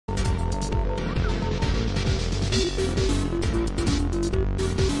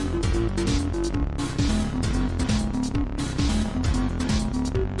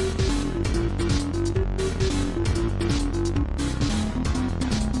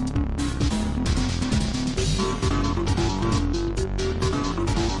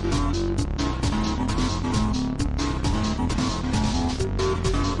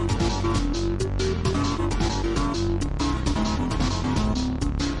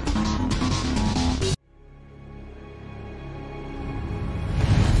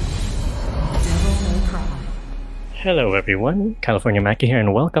Hello everyone, California Macky here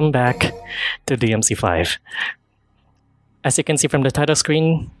and welcome back to DMC5. As you can see from the title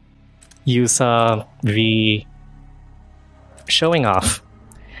screen, you saw the showing off.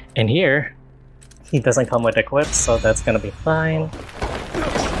 And here, he doesn't come with equips, so that's gonna be fine.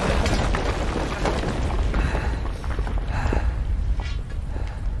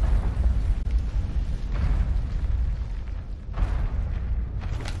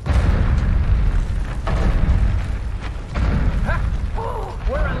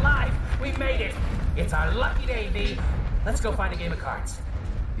 It's our lucky day, V. Let's go find a game of cards.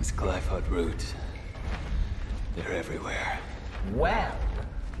 These glyphosate roots, they're everywhere. Well,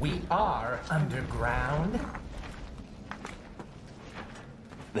 we are underground.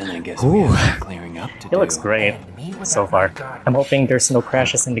 Then I guess we have some clearing up to do. It looks great so far. I'm hoping there's no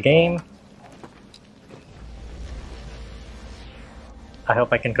crashes in the game. I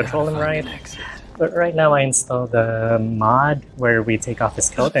hope I can control him right. But right now I installed the mod where we take off his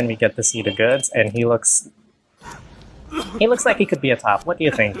coat and we get to see the goods, and he looks like he could be a top. What do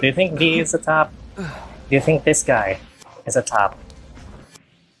you think? Do you think V is a top? Do you think this guy is a top?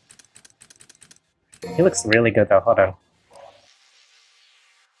 He looks really good though. Hold on.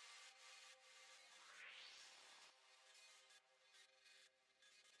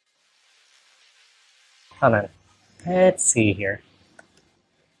 Hold on. Let's see here.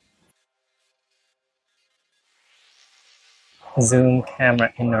 Zoom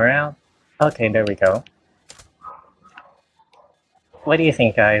camera in or out. Okay, there we go. What do you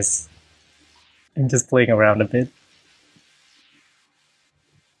think, guys? I'm just playing around a bit.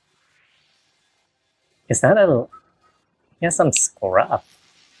 Is that a... He has some scruff.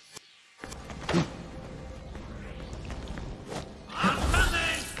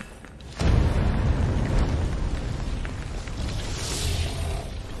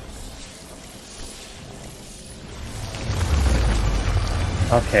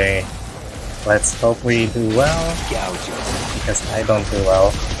 Okay, let's hope we do well, because I don't do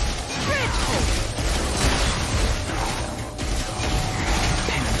well.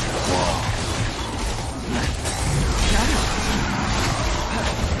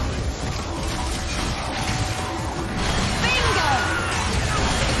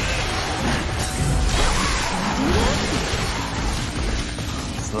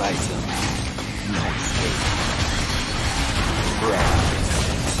 Slice them.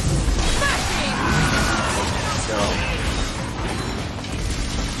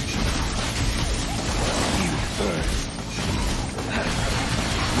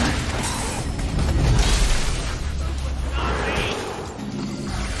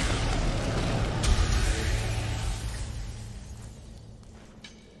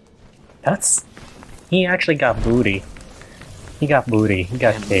 That's... He actually got booty. He got booty. He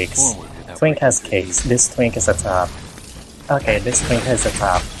got cakes. Twink has cakes. This twink is a top. Okay, this twink is a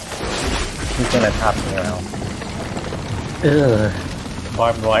top. He's gonna top Nero. Ugh.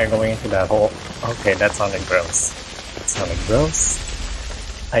 Barbed wire going into that hole. Okay, that sounded gross. That sounded gross.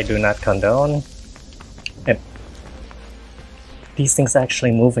 I do not condone. And these things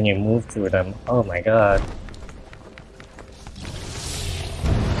actually move when you move through them. Oh my god.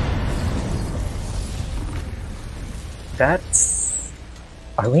 That's...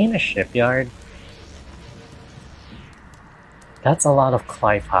 Are we in a shipyard? That's a lot of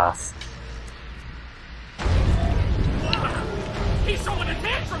glyphosate. He's showing a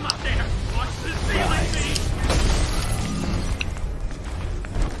tantrum up there! Watch this ceiling, V!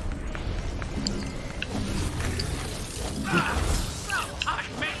 I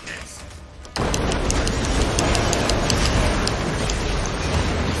made this!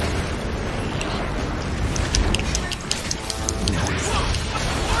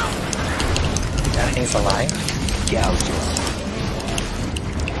 That thing's alive?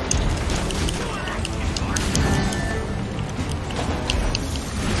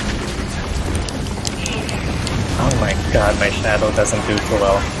 Oh my god, my shadow doesn't do too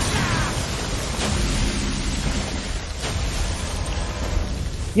well.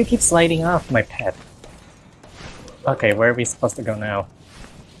 You keep sliding off, my pet. Okay, where are we supposed to go now?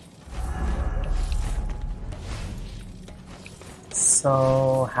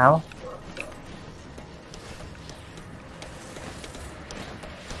 So... how?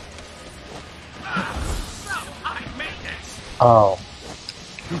 Oh.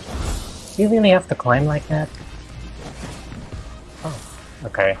 Do you really have to climb like that? Oh,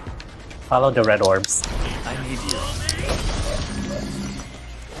 okay. Follow the red orbs. I need you.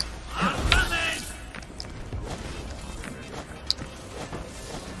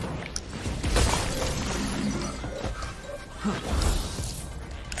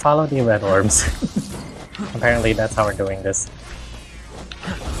 Follow the red orbs. Apparently that's how we're doing this.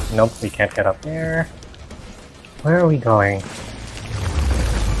 Nope, we can't get up there. Where are we going?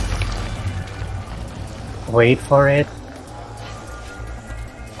 Wait for it.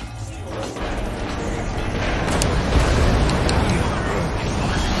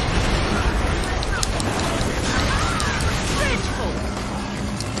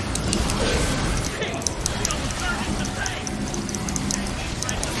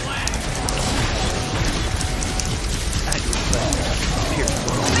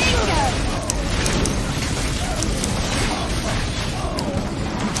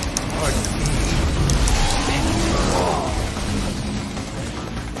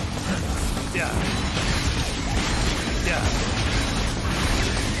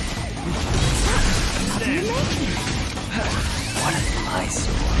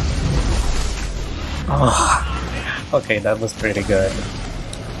 Oh, okay, that was pretty good.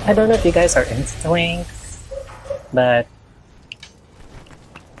 I don't know if you guys are into twinks, but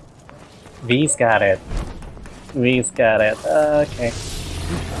V's got it. V's got it. Okay.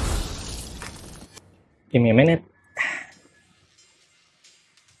 Give me a minute.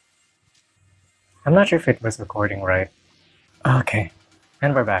 I'm not sure if it was recording right. Okay.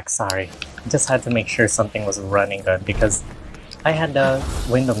 And we're back, sorry. Just had to make sure something was running good because I had the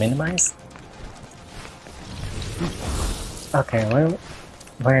window minimized. Okay,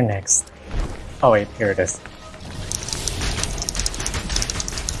 where next? Oh wait, here it is.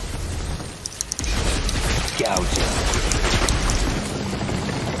 Gouge.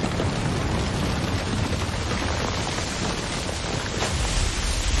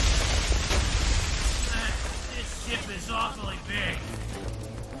 This ship is awfully big.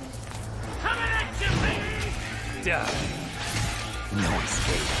 Coming at you, baby! Duh. No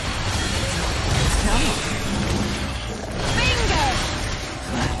escape. Bingo!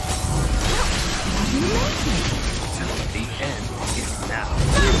 The end is now.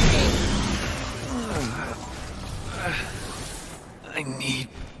 I need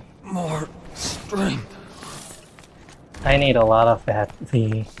more strength. I need a lot of that,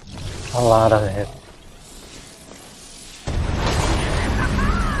 V. A lot of it.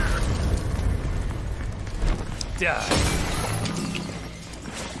 Die.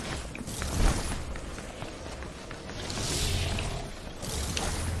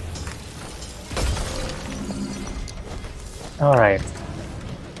 Alright.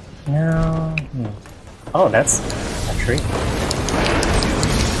 Now... Oh, that's a tree.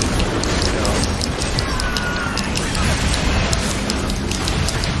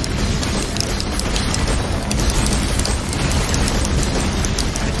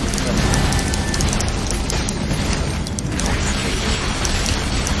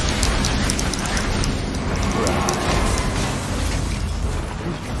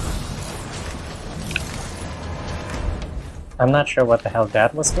 I'm not sure what the hell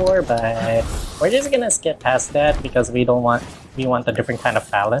that was for, but we're just gonna skip past that because we want a different kind of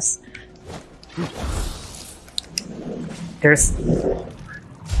phallus. There's...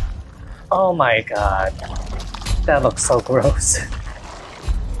 Oh my god. That looks so gross.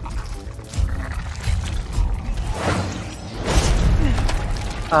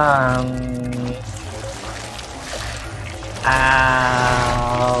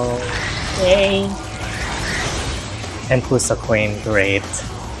 Okay. And who's a queen? Great.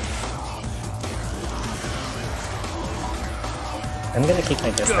 I'm gonna keep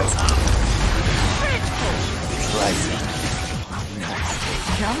my distance.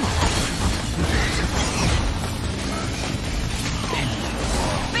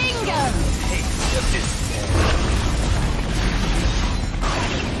 Bingo!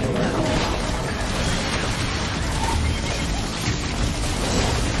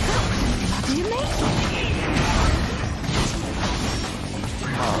 Do you make it?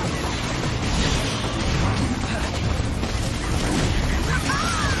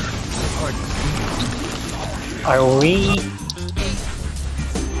 Are we...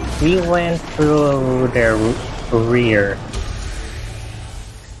 We went through their rear.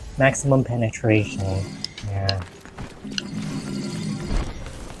 Maximum penetration. Yeah.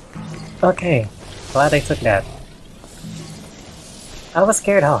 Okay. Glad I took that. I was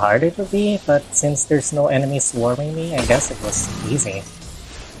scared how hard it would be, but since there's no enemies swarming me, I guess it was easy.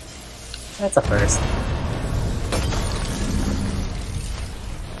 That's a first.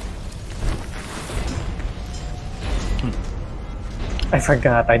 I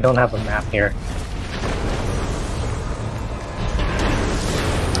forgot, I don't have a map here.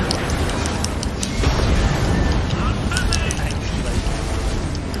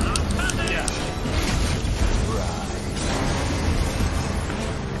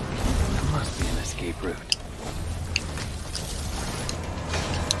 There must be an escape route.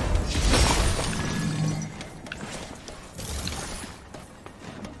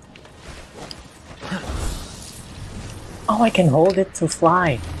 Oh, I can hold it to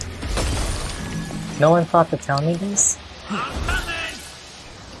fly. No one thought to tell me this?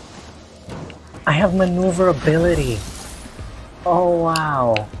 I have maneuverability. Oh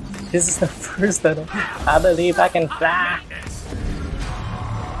wow. This is the first that I believe I can fly.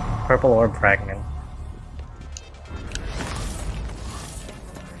 Purple orb fragment.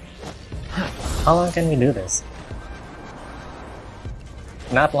 How long can we do this?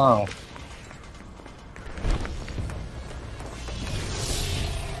 Not long.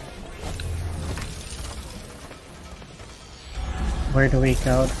 Where do we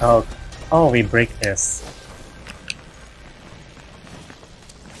go? Oh, we break this.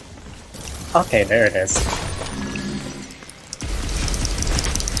 Okay, there it is.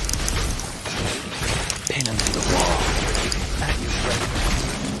 Pin him to the wall.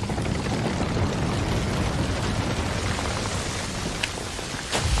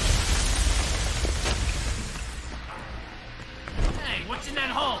 Hey, what's in that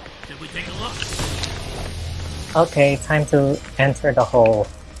hole? Should we take a look? Okay, time to enter the hole.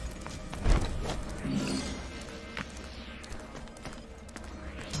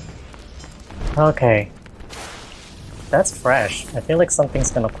 Okay. That's fresh. I feel like something's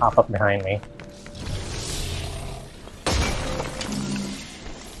gonna pop up behind me.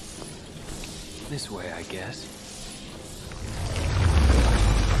 This way, I guess.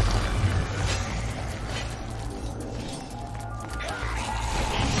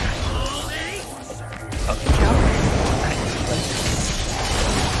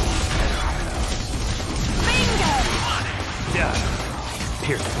 Yeah.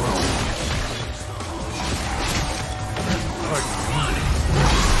 Pierce through.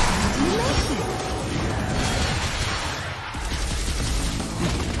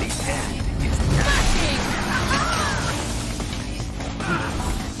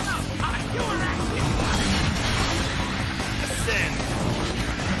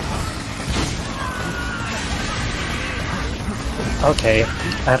 Okay,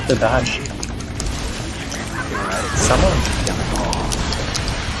 I have to dodge. Someone.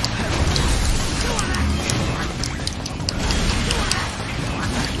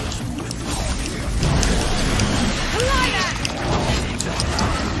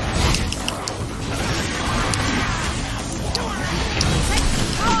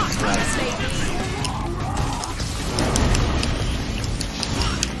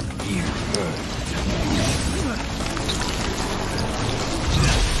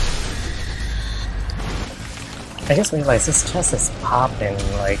 I just realized this chest is popping,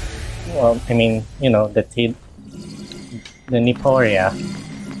 like, well, I mean, you know, the Niporia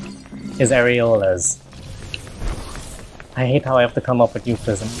is areolas. I hate how I have to come up with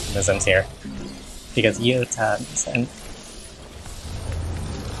euphemisms here. Because Yotads and...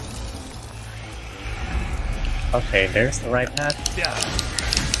 Okay, there's the right path. Yeah.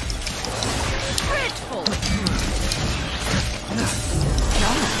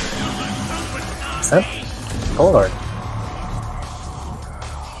 Is that Lord?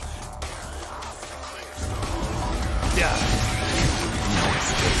 Yeah.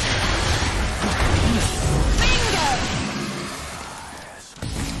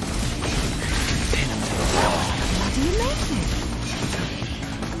 Pin him to the wall. How do you make it?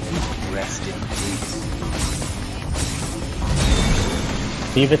 Rest in peace.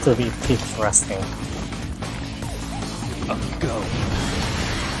 Leave it to be keep thrusting. Up you go.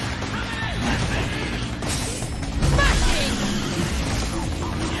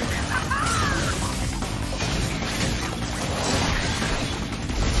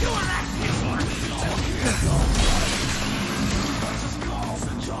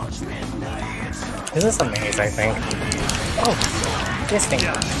 This is a maze, I think. Oh, this thing.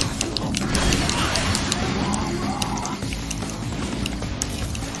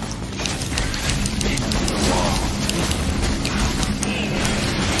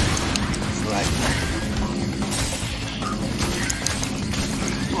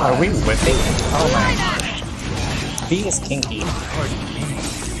 Are we whipping? Oh my gosh. B is kinky.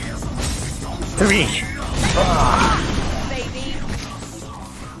 3! Ah.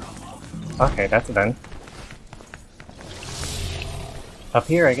 Okay, that's done. Up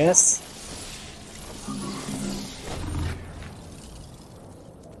here, I guess?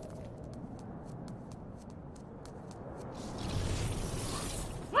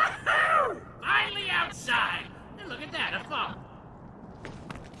 Woohoo! Finally outside! And look at that, a phone.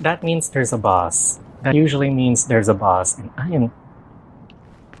 That means there's a boss. That usually means there's a boss, and I am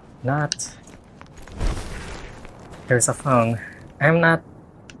not... There's a phone. I'm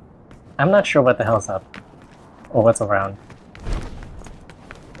not sure what the hell's up, or what's around.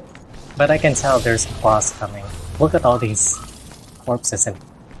 But I can tell there's a boss coming. Look at all these corpses and...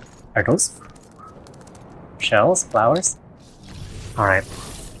 Are those shells? Flowers? Alright.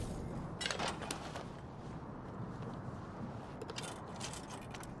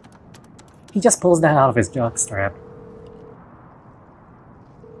 He just pulls that out of his jockstrap.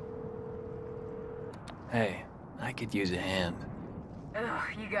 Hey, I could use a hand. Ugh,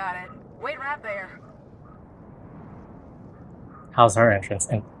 you got it. Wait right there. How's her entrance?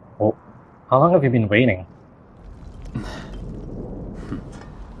 And oh, how long have you been waiting?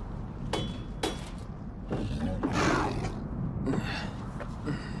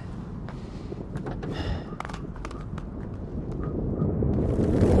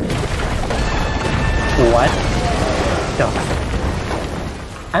 What? No.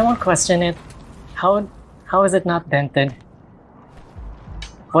 I won't question it. How is it not dented?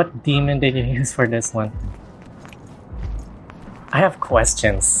 What demon did you use for this one? I have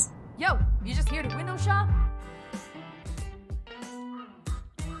questions. Yo, you just here to window shop?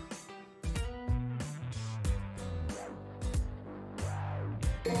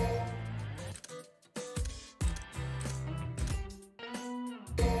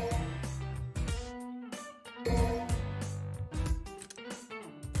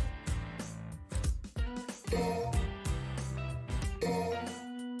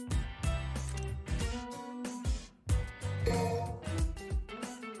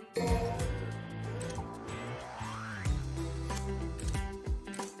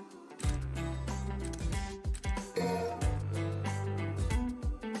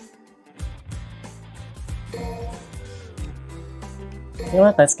 You know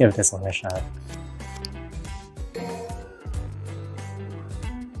what? Let's give this one a shot.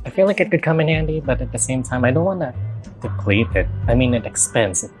 I feel like it could come in handy, but at the same time, I don't want to deplete it. I mean, it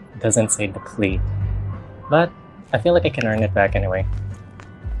expense. It doesn't say deplete. But I feel like I can earn it back anyway.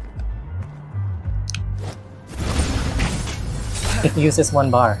 It uses 1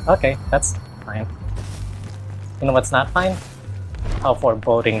 bar. Okay, that's fine. You know what's not fine? How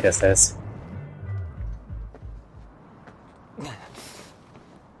foreboding this is.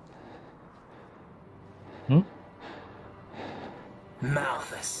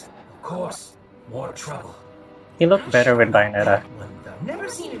 Malthus. Of course. More trouble. He looked better with Bayonetta. Never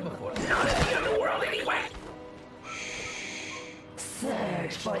seen him before. Not in the underworld anyway.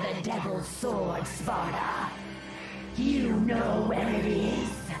 Search for the Devil's Sword, Sparta. You know where it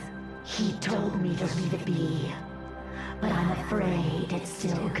is. He told me to leave it be. But I'm afraid it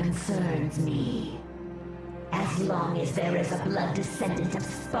still concerns me. As long as there is a blood descendant of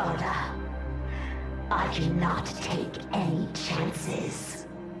Sparta, I cannot take any chances.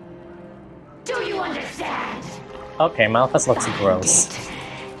 Do you understand? Okay, Malphus looks gross.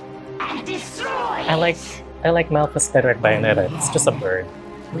 And destroy I like Malphus better at Bayonetta. It's just a bird.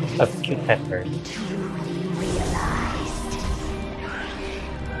 A cute pet bird. be truly realized.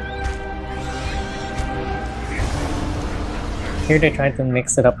 Here they tried to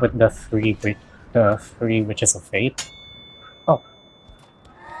mix it up with the three Witches of Fate. Oh.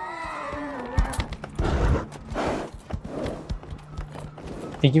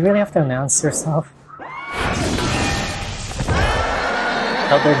 Did you really have to announce yourself?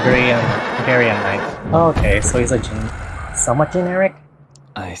 Elder Garian Knight. Oh, okay, so he's a somewhat generic?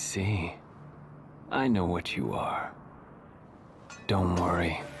 I see. I know what you are. Don't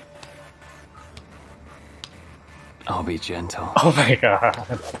worry. I'll be gentle. Oh my god.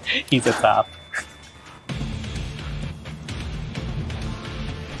 He's a top.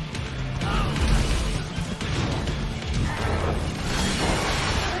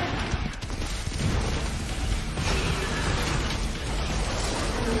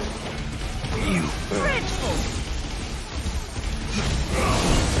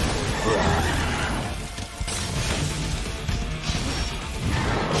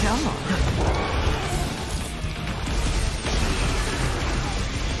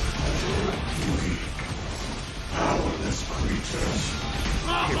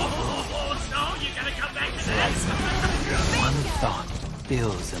 One thought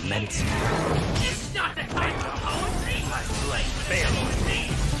fills immense It's not the type of poetry I play failure.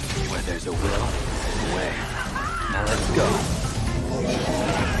 where there's a will, there's a way. Now let's go.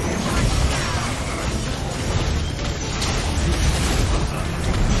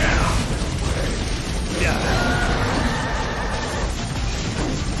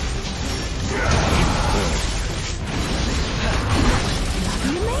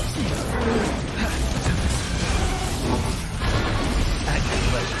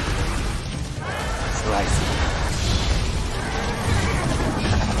 Slice it.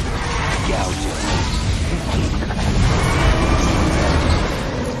 Gouge it.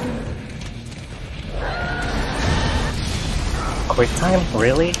 quick time?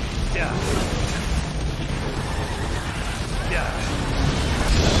 Really?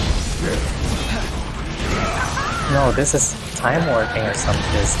 No, this is time warping or something.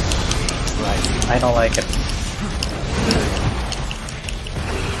 I don't like it.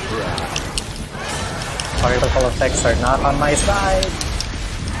 Particle effects are not on my side.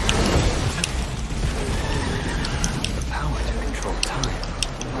 The power to control time.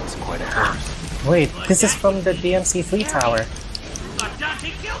 That's quite a burst. Wait, this is from the DMC3 tower. But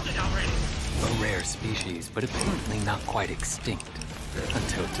Dante killed it already. A rare species, but apparently not quite extinct.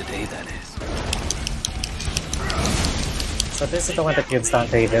 Until today, that is. So this is the one that gives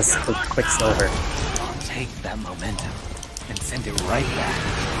Dante this Quicksilver. Take that momentum and send it right back.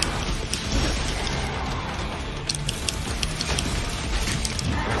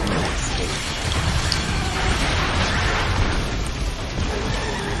 No escape.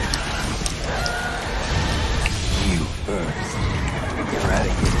 You first.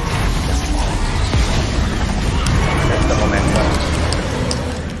 Eradicate the small. Get the momentum.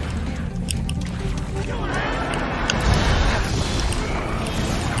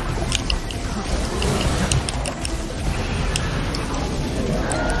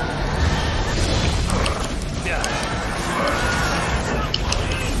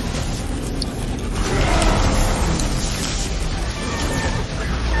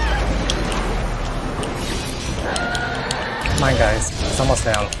 Come on guys, it's almost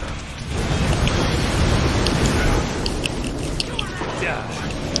down. The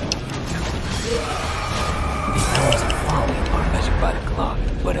hours of folly are measured by the clock,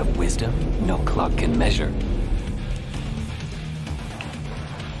 but of wisdom, no clock can measure.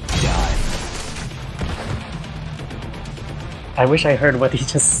 Die. I wish I heard what he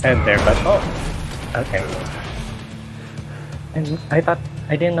just said there, but oh, okay. And I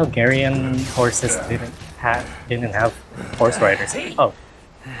didn't know Garian horses didn't have horse riders. Oh,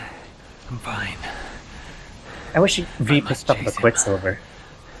 I'm fine. I wish V picked up the Quicksilver.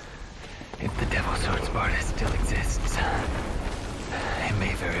 If the Devil Sword Sparta still exists, it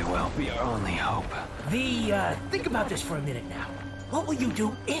may very well be our only hope. Think about this for a minute now. What will you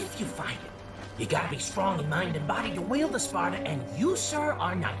do if you find it? You gotta be strong in mind and body to wield the Sparta, and you, sir,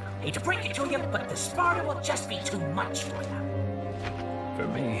 are not. Hate to break it to you, but the Sparta will just be too much for you. For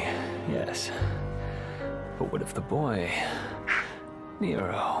me, yes. But what if the boy,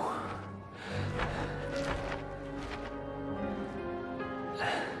 Nero?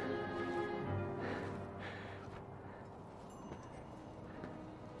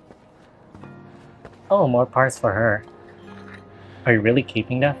 Oh, more parts for her. Are you really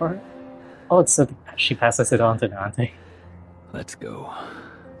keeping that for her? Oh, so she passes it on to Dante. Let's go.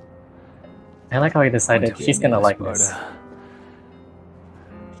 I like how he decided Once we she's gonna meet like Sparta, this.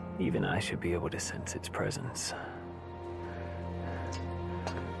 Even I should be able to sense its presence.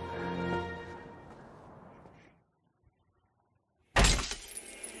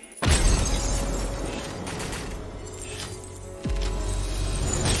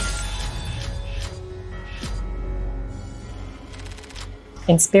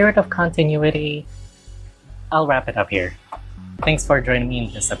 In spirit of continuity, I'll wrap it up here. Thanks for joining me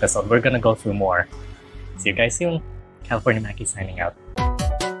in this episode. We're gonna go through more. See you guys soon. California Macky signing out.